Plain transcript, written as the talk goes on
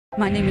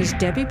My name is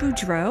Debbie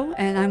Boudreau,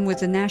 and I'm with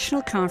the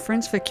National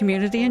Conference for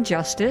Community and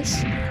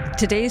Justice.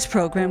 Today's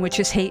program, which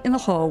is Hate in the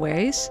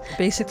Hallways,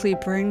 basically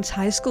brings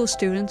high school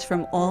students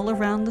from all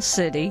around the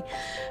city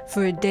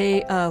for a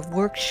day of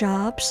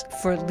workshops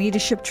for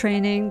leadership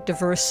training,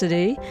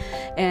 diversity,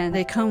 and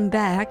they come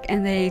back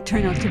and they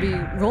turn out to be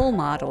role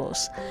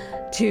models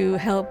to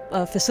help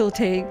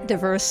facilitate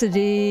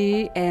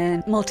diversity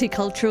and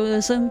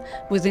multiculturalism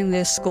within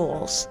their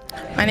schools.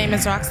 My name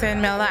is Roxanne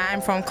Miller.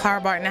 I'm from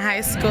Clara Barton High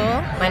School.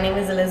 My name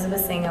is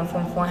Elizabeth Singh. I'm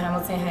from Fort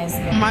Hamilton High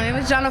School. My name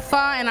is Jennifer,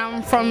 and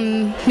I'm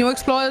from New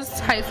Explorers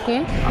High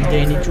School. I'm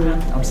Danny True.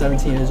 I'm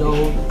 17 years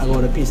old. I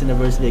go to Peace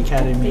University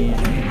Academy.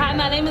 Hi,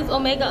 my name is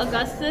Omega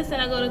Augustus, and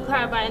I go to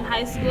Clara Barton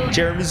High School.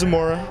 Jeremy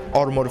Zamora,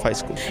 Automotive High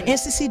School.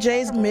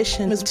 NCCJ's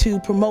mission is to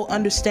promote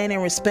understanding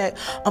and respect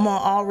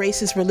among all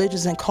races,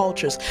 religions, and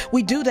cultures.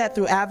 We do that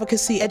through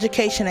advocacy,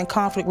 education, and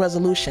conflict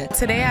resolution.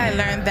 Today I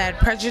learned that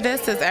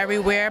prejudice is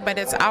everywhere, but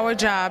it's our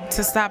job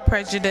to stop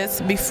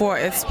prejudice before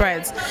it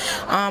spreads.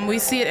 We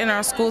see it in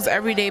our schools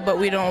every day, but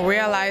we don't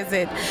realize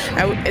it.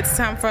 It's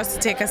time for us to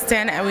take a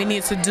stand, and we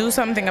need to do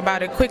something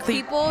about it quickly.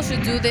 People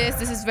should do this.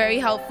 This is very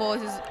helpful.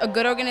 This is a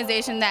good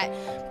organization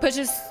that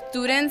pushes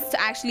students to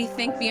actually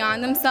think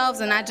beyond themselves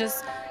and not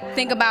just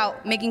think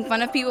about making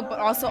fun of people, but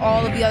also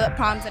all of the other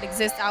problems that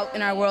exist out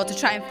in our world to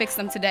try and fix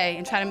them today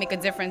and try to make a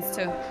difference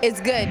too.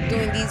 It's good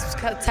doing these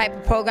type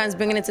of programs,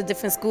 bringing it to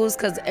different schools,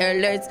 because it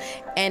alerts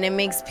and it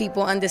makes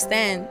people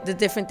understand the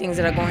different things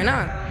that are going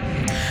on.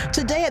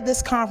 Today at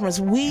this conference,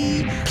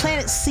 we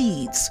planted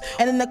seeds,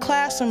 and in the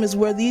classroom is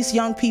where these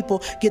young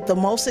people get the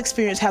most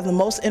experience, have the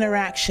most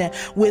interaction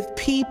with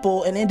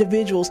people and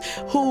individuals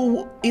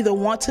who either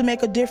want to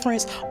make a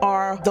difference,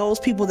 or those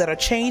people that are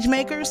change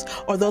makers,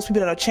 or those people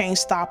that are change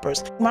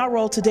stoppers. My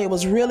role today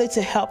was really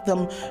to help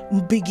them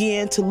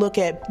begin to look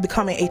at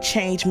becoming a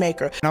change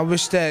maker. I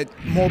wish that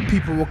more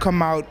people will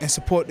come out and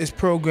support this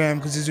program,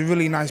 because it's a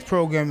really nice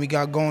program we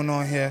got going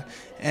on here,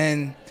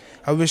 and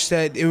I wish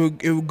that it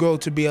would grow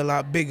to be a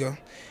lot bigger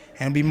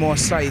and be more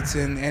sites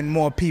and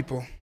more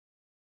people.